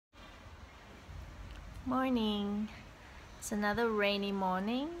Morning. It's another rainy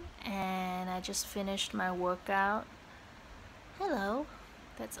morning and I just finished my workout. Hello,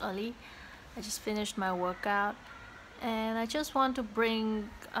 that's Ollie. I just finished my workout and I just want to bring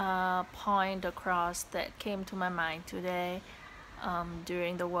a point across that came to my mind today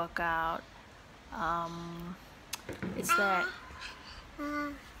during the workout. It's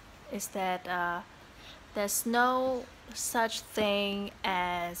that there's no such thing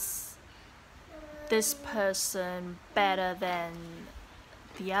as this person better than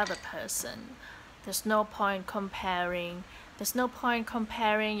the other person. There's no point comparing. There's no point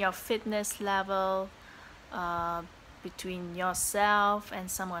comparing your fitness level between yourself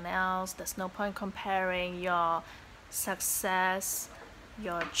and someone else. There's no point comparing your success,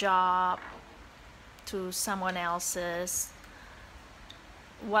 your job to someone else's.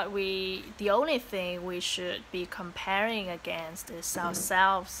 The only thing we should be comparing against is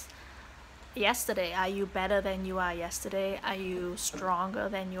ourselves. Yesterday, are you better than you are yesterday? Are you stronger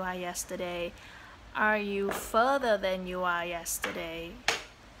than you are yesterday? Are you further than you are yesterday?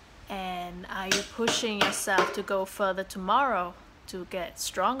 And are you pushing yourself to go further tomorrow, to get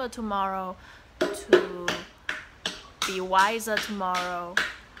stronger tomorrow, to be wiser tomorrow?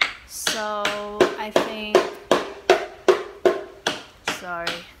 So I think,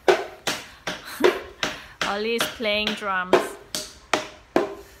 sorry, Ollie's playing drums.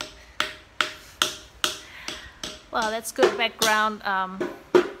 Well, that's good background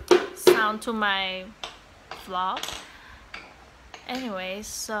sound to my vlog. Anyway,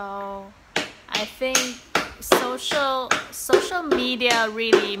 so I think social media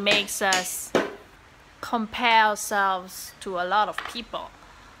really makes us compare ourselves to a lot of people,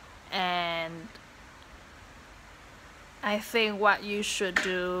 and I think what you should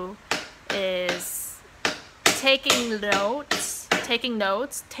do is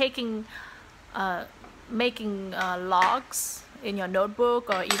making logs in your notebook,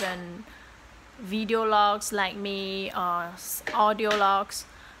 or even video logs like me, or audio logs,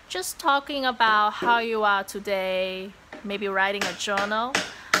 just talking about how you are today, maybe writing a journal,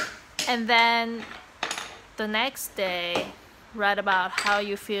 and then the next day write about how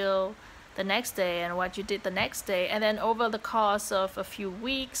you feel the next day and what you did the next day, and then over the course of a few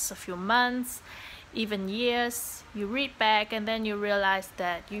weeks, a few months, even years, you read back and then you realize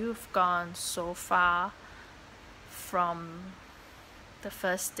that you've gone so far from the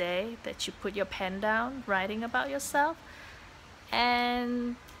first day that you put your pen down writing about yourself.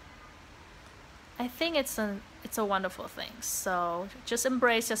 And I think it's a wonderful thing. So just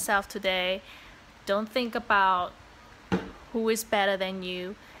embrace yourself today. Don't think about who is better than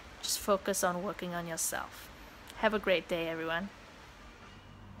you. Just focus on working on yourself. Have a great day, everyone.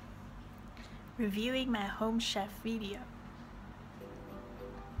 Reviewing my home chef video.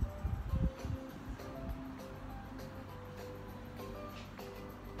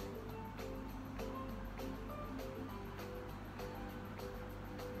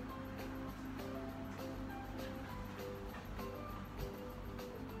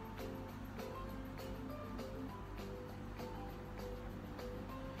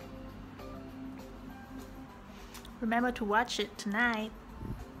 Remember to watch it tonight.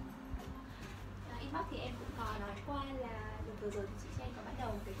 Inbox thì em cũng có nói qua là vừa rồi thì chị Chi Anh có bắt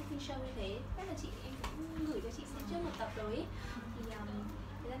đầu cái cooking show như thế. Chắc là em cũng gửi cho chị xem trước một tập rồi. Thì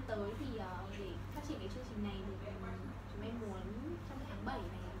thời gian tới thì để phát triển cái chương trình này thì chúng em muốn trong tháng 7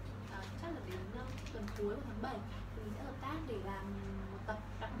 này, chắc là đến tuần cuối của tháng 7 thì mình sẽ hợp tác để làm một tập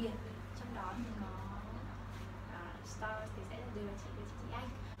đặc biệt. Trong đó thì có stars thì sẽ đều là chị với chị Chi Anh.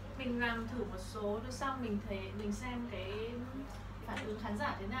 Mình làm thử một số rồi xong mình xem cái phản ứng khán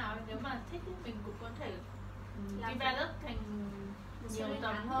giả thế nào. Nếu mà thích thì mình cũng có thể develop thành nhiều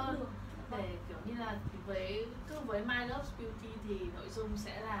tập hơn, để kiểu như là với My Love's Beauty thì nội dung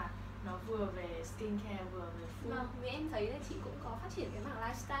sẽ là nó vừa về skincare vừa về food. Vì em thấy là chị cũng có phát triển cái mảng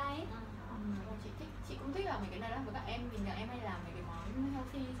lifestyle ấy. Chị cũng thích là mấy cái này lắm, với cả em hay làm mấy cái món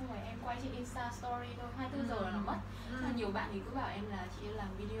healthy, xong rồi em quay trên Insta story thôi, 24 giờ là nó mất. Nhiều bạn thì cứ bảo em là chị làm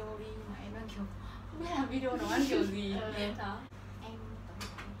video đi, nhưng mà em đang kiểu không biết làm video nấu ăn kiểu gì. Đó.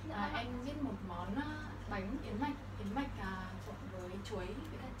 Em biết một món bánh yến mạch trộn với chuối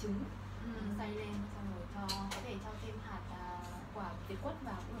với cả trứng, xay lên xong rồi có thể cho thêm hạt quả việt quất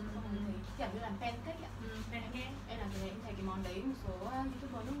vào cũng được, xong rồi thấy kiểu như làm pancake ạ. Em làm cái đấy, em thấy cái món đấy một số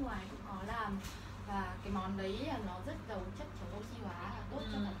youtuber nước ngoài cũng có làm, và cái món đấy là nó rất giàu chất chống oxy hóa, tốt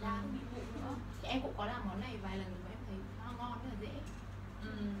cho cả da bị mụn nữa. Thì em cũng có làm món này vài lần và em thấy nó ngon, rất là dễ.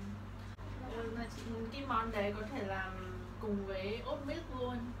 Cái món đấy có thể làm cùng với oat milk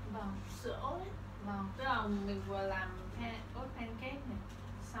luôn. Vâng. Sữa oat ấy. Vâng. Tức là mình vừa làm oat pancake này,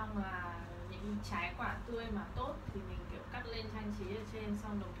 xong là những trái quả tươi mà tốt thì mình kiểu cắt lên trang trí ở trên,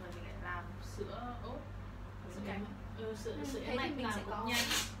 xong đồng thời mình lại làm sữa ốp, sữa yến mạch làm cũng nhanh.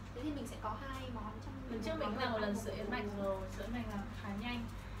 Thế thì mình sẽ có 2 món trong lần trước mình làm một lần sữa yến mạch rồi, sữa yến mạch làm khá nhanh.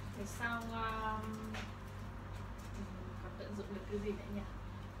 Thế xong còn tận dụng được cái gì nữa nhỉ?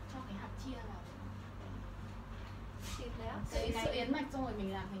 Cho cái hạt chia vào sữa yến mạch xong rồi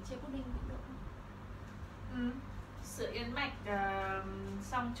mình làm thành chia pudding cũng được. Sữa yến mạch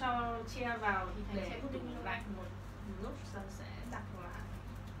xong cho chia vào thì để tủ lạnh một lúc xong sẽ đặt lại.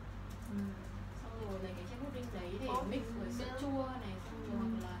 Xong rồi lấy cái chia pudding đấy để mix với sữa chua này, xong rồi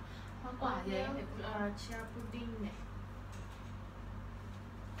hoặc là hoa quả gì đấy để chia pudding này.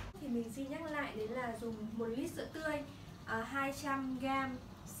 Thì mình xin nhắc lại đấy là dùng 1 lít sữa tươi, 200g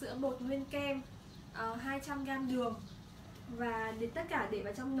sữa bột nguyên kem, 200g đường, và để tất cả để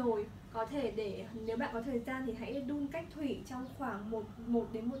vào trong nồi. Có thể để, nếu bạn có thời gian thì hãy đun cách thủy trong khoảng 1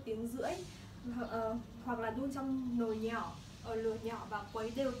 đến 1 tiếng rưỡi, hoặc là đun trong nồi nhỏ ở lửa nhỏ và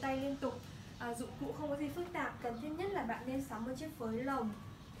quấy đều tay liên tục. Dụng cụ không có gì phức tạp, cần thiết nhất là bạn nên sắm một chiếc phới lồng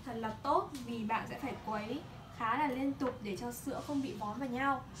thật là tốt, vì bạn sẽ phải quấy khá là liên tục để cho sữa không bị vón vào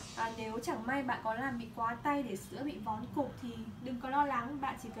nhau. Nếu chẳng may bạn có làm bị quá tay để sữa bị vón cục thì đừng có lo lắng,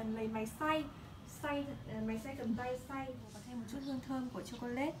 bạn chỉ cần lấy máy xay máy xay cầm tay xay, có thêm một chút hương thơm của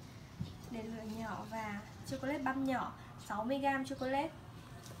chocolate để lửa nhỏ và chocolate băm nhỏ, 60g chocolate.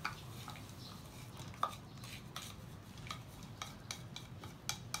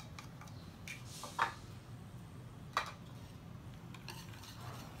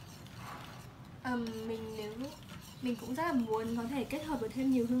 Mình cũng rất là muốn có thể kết hợp được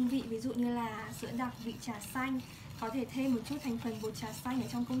thêm nhiều hương vị, ví dụ như là sữa đặc vị trà xanh, có thể thêm một chút thành phần bột trà xanh ở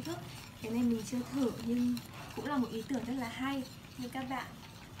trong công thức. Cái này mình chưa thử nhưng cũng là một ý tưởng rất là hay. Như các bạn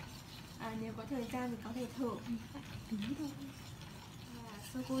nếu có thời gian thì có thể thử. Tí thôi.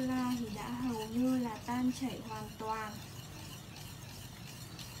 Sô cô la thì đã hầu như là tan chảy hoàn toàn.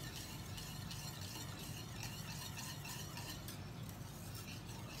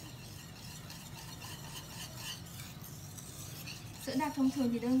 Sữa đặc thông thường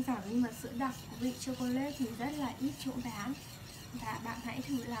thì đơn giản, nhưng mà sữa đặc vị chocolate thì rất là ít chỗ bán, và bạn hãy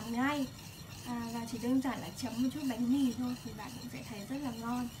thử làm ngay. Và chỉ đơn giản là chấm một chút bánh mì thôi thì bạn cũng sẽ thấy rất là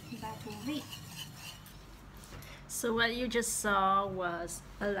ngon và thú vị. So what you just saw was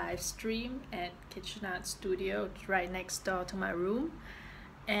a live stream at KitchenWare Studio right next door to my room.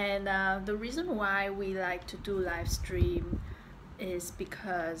 And the reason why we like to do live stream is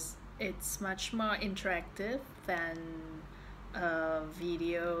because it's much more interactive than a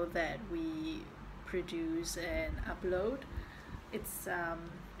video that we produce and upload.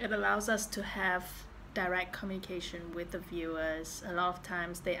 It allows us to have direct communication with the viewers. A lot of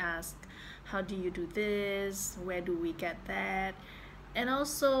times they ask, how do you do this? Where do we get that? And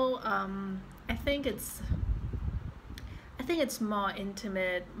also, I think it's more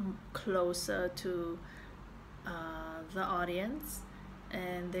intimate, closer to the audience,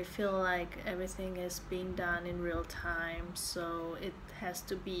 and they feel like everything is being done in real time, so it has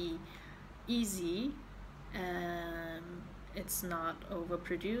to be easy, and it's not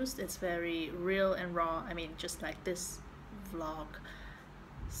overproduced. It's very real and raw. I mean, just like this vlog.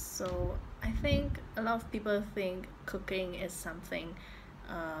 So I think a lot of people think cooking is something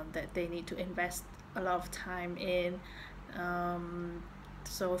that they need to invest a lot of time in.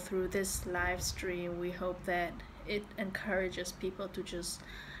 So through this live stream, we hope that it encourages people to just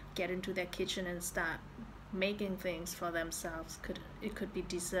get into their kitchen and start making things for themselves. It could be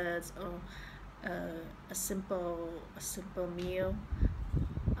desserts or a simple meal.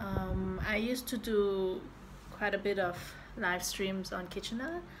 I used to do quite a bit of live streams on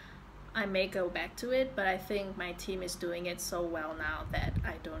KitchenWare. I may go back to it, but I think my team is doing it so well now that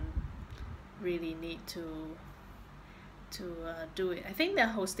I don't really need to do it. I think they're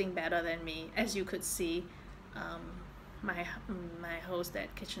hosting better than me. As you could see, my host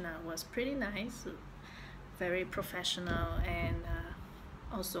at KitchenWare was pretty nice, very professional, and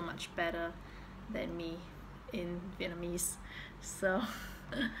also much better than me in Vietnamese. So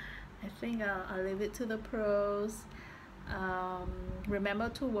I think I'll leave it to the pros. Remember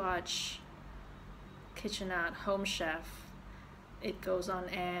to watch KitchenWare Home Chef. It goes on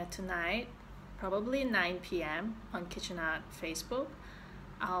air tonight, probably 9 p.m. on KitchenWare Facebook.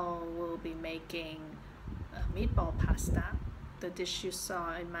 I will be making meatball pasta, the dish you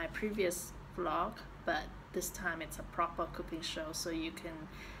saw in my previous vlog, but this time it's a proper cooking show, so you can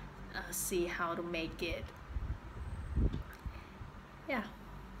see how to make it. Yeah,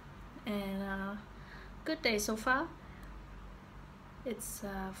 and good day so far. It's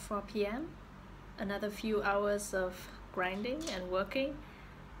 4 p.m. Another few hours of grinding and working,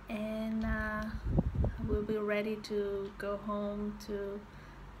 and I will be ready to go home to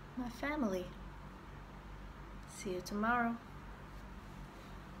my family. See you tomorrow.